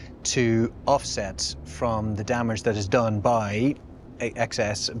fast to offset from the damage that is done by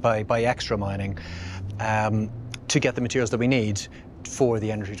extra mining? To get the materials that we need for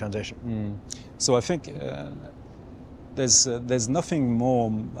the energy transition. So I think there's nothing more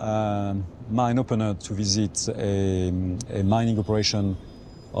mind opener to visit a mining operation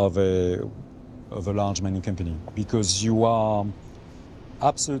of a large mining company, because you are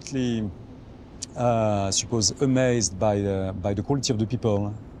absolutely, amazed by the quality of the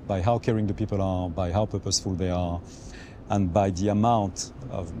people, by how caring the people are, by how purposeful they are, and by the amount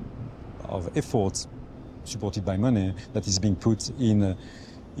of effort supported by money that is being put in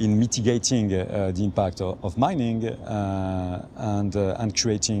mitigating the impact of mining and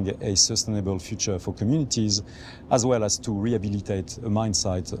creating a sustainable future for communities, as well as to rehabilitate a mine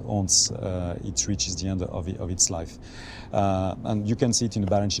site once it reaches the end of its life. And you can see it in the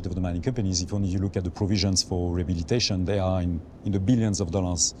balance sheet of the mining companies. If only you look at the provisions for rehabilitation, they are in the billions of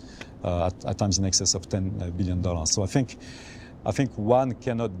dollars, at times in excess of $10 billion. So I think one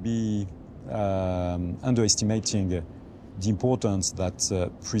cannot be underestimating the importance that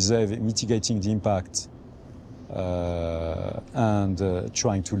mitigating the impact and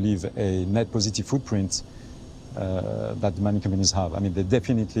trying to leave a net positive footprint that the mining companies have. I mean, they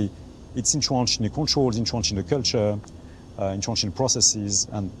definitely, it's entrenched in the controls, entrenched in the culture, entrenched in the processes,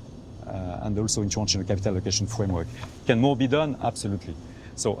 and also entrenched in the capital allocation framework. Can more be done? Absolutely.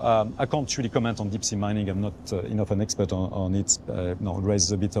 So I can't really comment on deep sea mining. I'm not enough an expert on it. No, it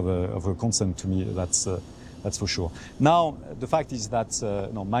raises a bit of a concern to me. That's That's for sure. Now, the fact is that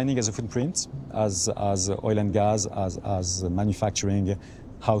mining has a footprint, as oil and gas, as manufacturing,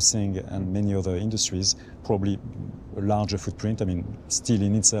 housing, and many other industries, probably a larger footprint. I mean, steel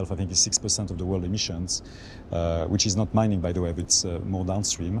in itself, I think, is 6% of the world emissions, which is not mining, by the way, but it's more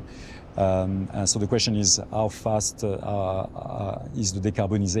downstream. And so the question is, how fast is the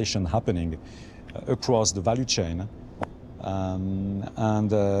decarbonization happening across the value chain?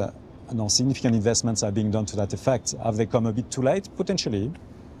 Significant investments are being done to that effect. Have they come a bit too late? Potentially.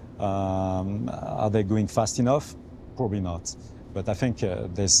 Are they going fast enough? Probably not. But I think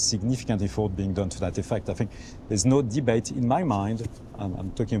there's significant effort being done to that effect. I think there's no debate in my mind,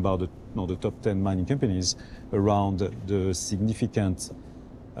 I'm talking about the top 10 mining companies, around the significant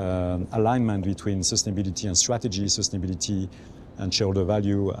alignment between sustainability and strategy, sustainability and shareholder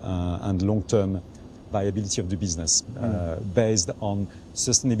value, and long-term viability of the business based on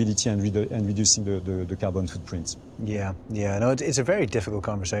sustainability and reducing the carbon footprint. Yeah. No, it's a very difficult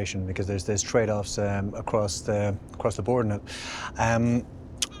conversation because there's trade-offs across the board in it.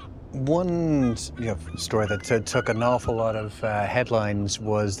 One story that took an awful lot of headlines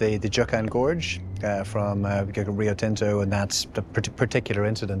was the Jucan Gorge from Rio Tinto, and that's the particular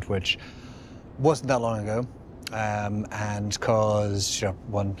incident, which wasn't that long ago. And caused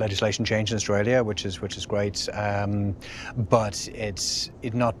one legislation change in Australia, which is great, but it's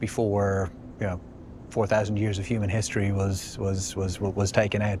not before 4,000 years of human history was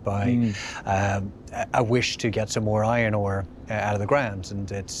taken out by a wish to get some more iron ore out of the ground.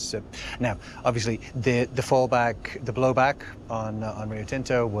 And it's now obviously the fallback, the blowback on Rio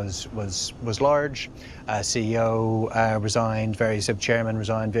Tinto was large. CEO resigned, various chairmen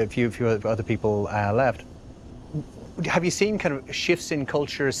resigned, a few other people left. Have you seen kind of shifts in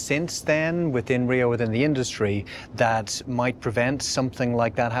culture since then within Rio, within the industry, that might prevent something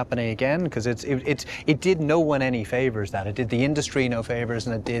like that happening again? Because it did no one any favors. That it did the industry no favors,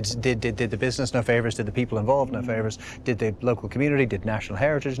 and it did the business no favors, did the people involved no favors, did the local community, did national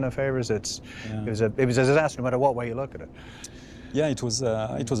heritage no favors. It was a disaster no matter what way you look at it. Yeah, it was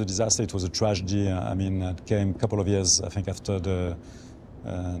a disaster. It was a tragedy. I mean, it came a couple of years, I think, after the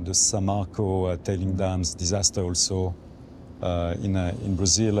Samarco tailing dams disaster also in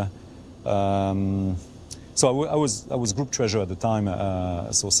Brazil. So I was group treasurer at the time.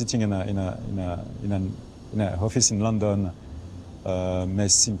 So sitting in an office in London may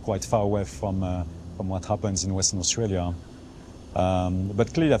seem quite far away from what happens in Western Australia.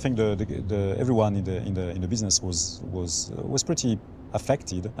 But clearly, I think everyone in the business was pretty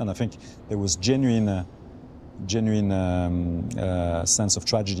affected, and I think there was genuine sense of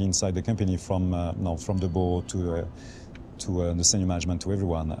tragedy inside the company from the board to the senior management, to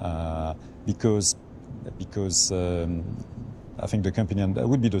everyone, because I think the company, and that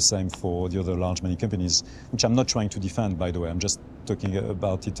would be the same for the other large mining companies, which I'm not trying to defend, by the way. I'm just talking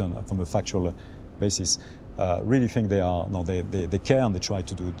about it from a factual basis. Really think they care and they try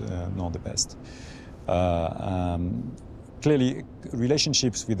to do the best. Clearly,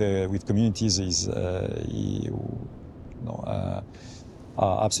 relationships with communities are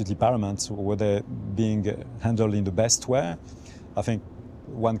absolutely paramount. Whether being handled in the best way, I think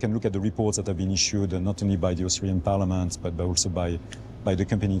one can look at the reports that have been issued, not only by the Australian Parliament, but also by the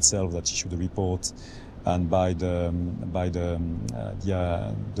company itself that issued the report, and by the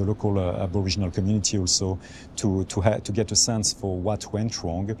local Aboriginal community also, to get a sense for what went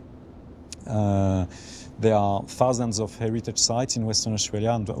wrong. There are thousands of heritage sites in Western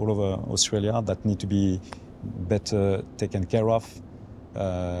Australia and all over Australia that need to be better taken care of.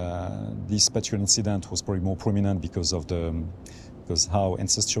 This particular incident was probably more prominent because how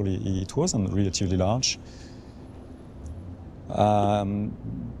ancestrally it was and relatively large.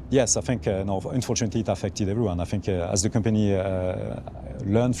 Yes, I think unfortunately it affected everyone. I think as the company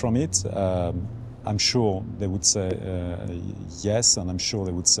learned from it, I'm sure they would say yes, and I'm sure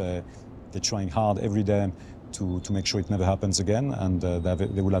they would say they're trying hard every day to make sure it never happens again, and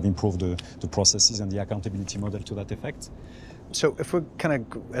they will have improved the processes and the accountability model to that effect. So if we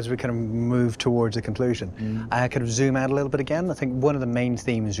as we move towards a conclusion, I kind of zoom out a little bit again. I think one of the main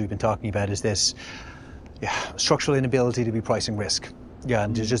themes we've been talking about is this structural inability to be pricing risk. Yeah,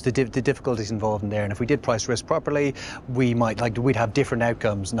 and just the difficulties involved in there. And if we did price risk properly, we'd have different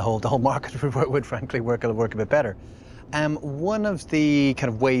outcomes, and the whole market would frankly work a bit better. One of the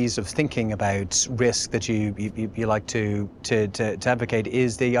kind of ways of thinking about risk that you like to advocate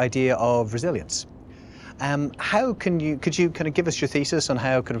is the idea of resilience. Could you kind of give us your thesis on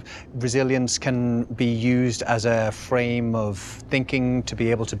how kind of resilience can be used as a frame of thinking to be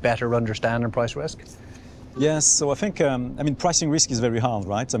able to better understand and price risk? Yes, so I think, pricing risk is very hard,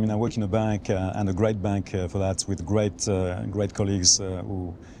 right? I mean, I work in a bank and a great bank for that, with great colleagues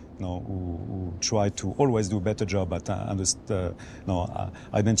who try to always do a better job at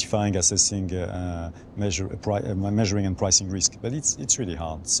identifying, assessing, measuring and pricing risk. But it's really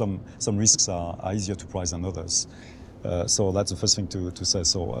hard. Some risks are easier to price than others. So that's the first thing to say.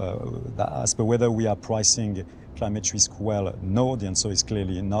 So as per whether we are pricing climate risk well, no, the answer is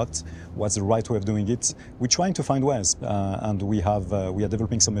clearly not. What's the right way of doing it? We're trying to find ways, and we are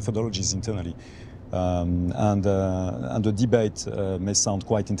developing some methodologies internally. And the debate may sound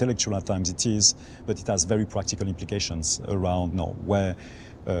quite intellectual at times. It is, but it has very practical implications around where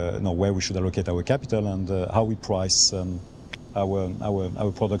we should allocate our capital and how we price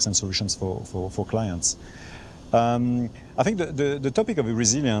our products and solutions for clients. I think the topic of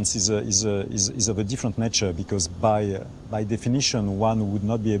resilience is of a different nature, because by definition one would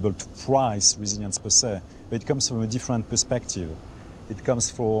not be able to price resilience per se, but it comes from a different perspective. It comes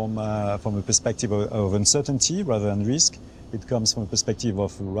from a perspective of uncertainty rather than risk. It comes from a perspective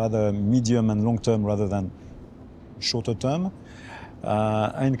of rather medium and long term rather than shorter term.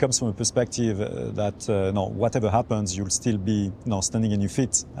 And it comes from a perspective that whatever happens, you'll still be standing on your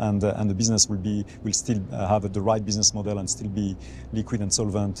feet, and the business will still have the right business model and still be liquid and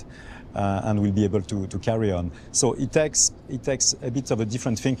solvent, and will be able to carry on. So it takes a bit of a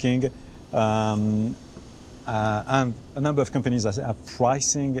different thinking, and a number of companies are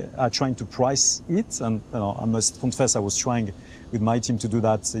trying to price it. And I must confess, I was trying with my team to do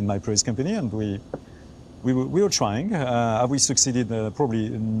that in my previous company, and we were trying. Have we succeeded? Probably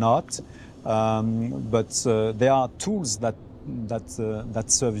not. But there are tools that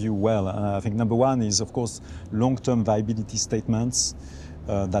serve you well. I think number one is, of course, long-term viability statements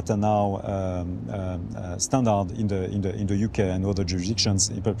that are now standard in the UK and other jurisdictions,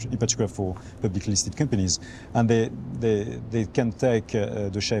 in particular for publicly listed companies. And they can take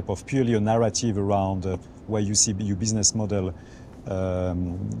the shape of purely a narrative around where you see your business model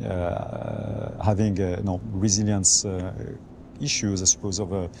having resilience issues, I suppose,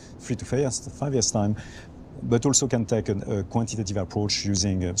 over 3 to 5 years time, but also can take a quantitative approach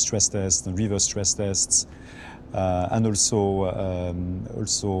using stress tests and reverse stress tests, and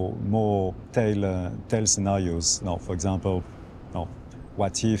also more tail scenarios. Now, for example,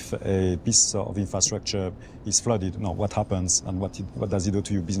 what if a piece of infrastructure is flooded? What happens, and what does it do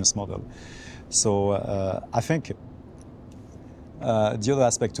to your business model? So I think the other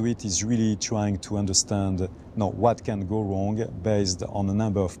aspect to it is really trying to understand what can go wrong based on a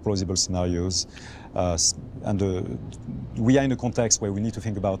number of plausible scenarios. We are in a context where we need to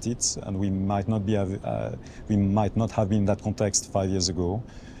think about it, and we might not have been in that context 5 years ago,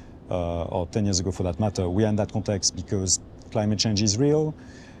 or 10 years ago for that matter. We are in that context because climate change is real,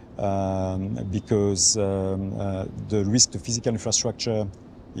 because the risk to physical infrastructure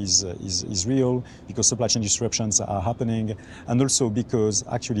is real, because supply chain disruptions are happening, and also because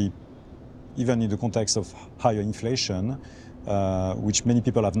actually, even in the context of higher inflation, which many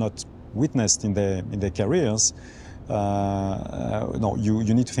people have not witnessed in their careers,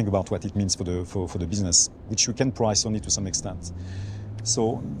 you need to think about what it means for the business, which you can price only to some extent.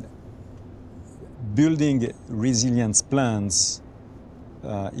 So building resilience plans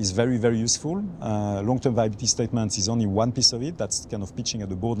is very, very useful. Long-term viability statements is only one piece of it. That's kind of pitching at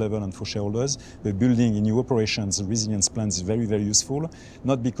the board level and for shareholders. But building in new operations resilience plans is very, very useful.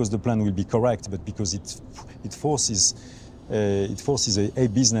 Not because the plan will be correct, but because it forces a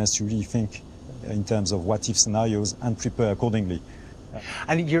business to really think in terms of what-if scenarios and prepare accordingly.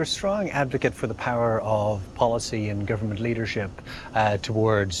 And you're a strong advocate for the power of policy and government leadership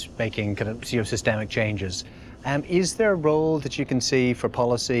towards making kind of systemic changes. Is there a role that you can see for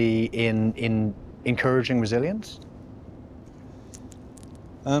policy in encouraging resilience?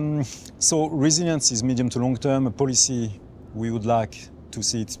 So resilience is medium to long term. Policy, we would like to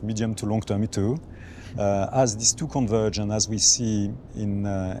see it medium to long term too. As these two converge, and as we see in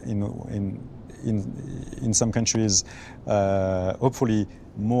some countries, hopefully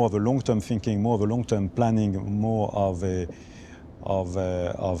more of a long-term thinking, more of a long-term planning, more of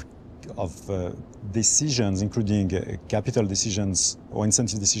decisions, including capital decisions or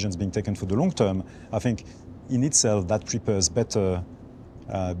incentive decisions being taken for the long term. I think in itself that prepares better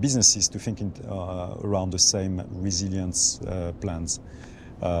businesses to think around the same resilience plans.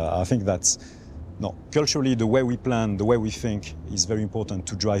 I think that's culturally, the way we plan, the way we think is very important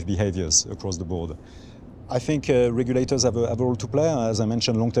to drive behaviors across the board. I think regulators have a role to play. As I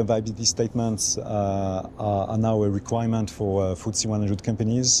mentioned, long-term viability statements are now a requirement for FTSE 100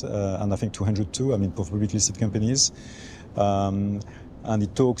 companies, and I think 200 too, for publicly listed companies. and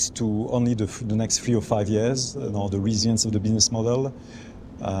it talks to only the next 3 or 5 years, the resilience of the business model.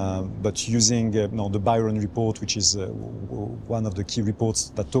 But using the Byron report, which is one of the key reports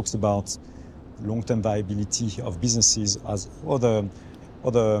that talks about long-term viability of businesses, as other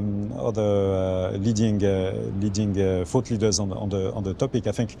leading thought leaders on the topic.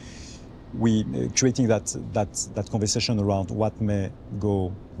 I think we creating that conversation around what may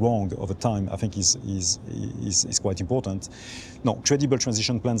go wrong over time, I think is quite important. Now, credible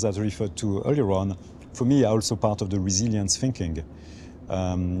transition plans that I referred to earlier on, for me, are also part of the resilience thinking.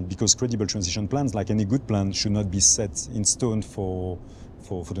 Because credible transition plans, like any good plan, should not be set in stone for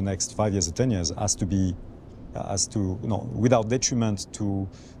the next 5 years or 10 years. Without detriment to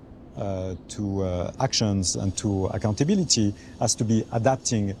actions and to accountability, has to be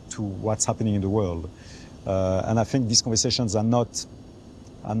adapting to what's happening in the world. And I think these conversations are not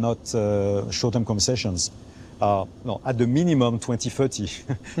short-term conversations. At the minimum 2030,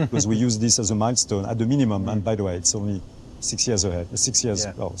 because we use this as a milestone. At the minimum, and by the way, it's only 6 years ahead, 6 years,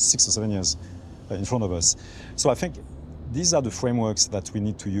 yeah. 6 or 7 years in front of us. So I think these are the frameworks that we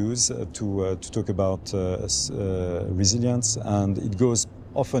need to use to talk about resilience, and it goes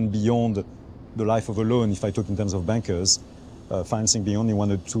often beyond the life of a loan. If I talk in terms of bankers, financing being only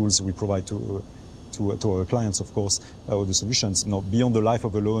one of the tools we provide to our clients, of course, or the solutions. Beyond the life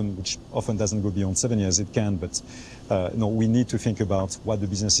of a loan, which often doesn't go beyond 7 years, it can, but we need to think about what the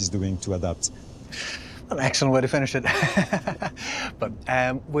business is doing to adapt. An excellent way to finish it. But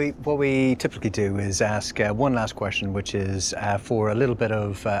what we typically do is ask one last question, which is for a little bit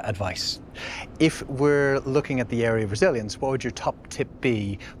of advice. If we're looking at the area of resilience, what would your top tip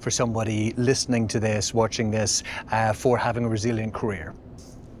be for somebody listening to this, watching this, for having a resilient career?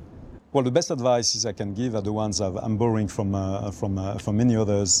 Well, the best advices I can give are the ones I'm borrowing from many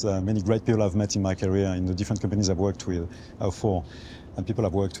others, many great people I've met in my career in the different companies I've worked with, for, and people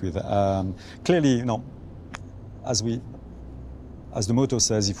I've worked with. Clearly, as the motto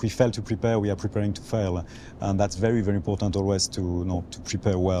says, if we fail to prepare, we are preparing to fail, and that's very, very important always to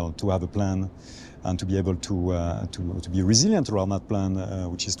prepare well, to have a plan, and to be able to be resilient around that plan,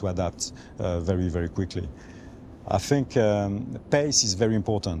 which is to adapt very, very quickly. I think pace is very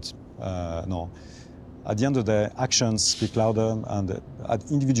important. At the end of the day, actions speak louder, and at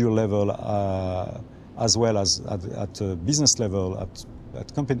individual level, as well as at business level,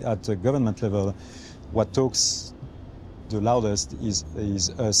 at government level, what talks the loudest is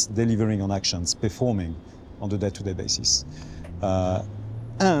us delivering on actions, performing on the day-to-day basis.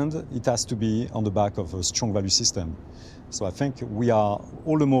 And it has to be on the back of a strong value system. So I think we are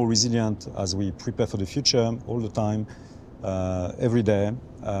all the more resilient as we prepare for the future all the time, every day.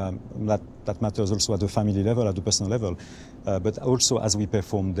 That matters also at the family level, at the personal level, but also as we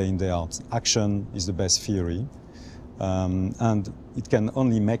perform day in, day out. Action is the best theory. And it can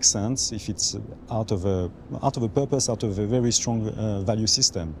only make sense if it's out of a purpose, out of a very strong value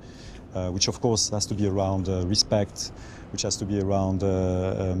system, which of course has to be around respect, which has to be around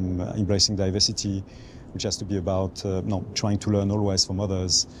embracing diversity, which has to be about trying to learn always from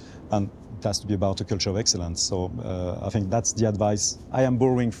others, and it has to be about a culture of excellence. So I think that's the advice I am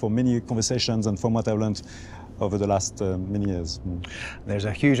borrowing from many conversations and from what I've learned over the last many years. There's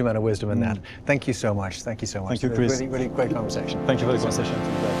a huge amount of wisdom in that. Thank you so much. Thank you so much. Thank you, Chris. Really, really great conversation. Thank you for the conversation.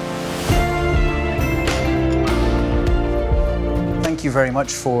 Thank you very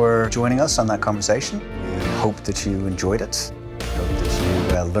much for joining us on that conversation. We hope that you enjoyed it. Hope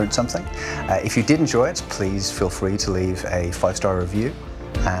that you learned something. If you did enjoy it, please feel free to leave a 5-star review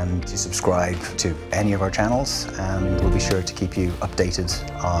and to subscribe to any of our channels, and we'll be sure to keep you updated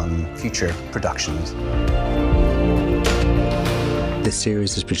on future productions. This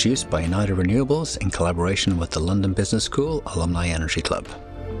series is produced by United Renewables in collaboration with the London Business School Alumni Energy Club.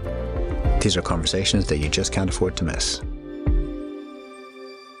 These are conversations that you just can't afford to miss.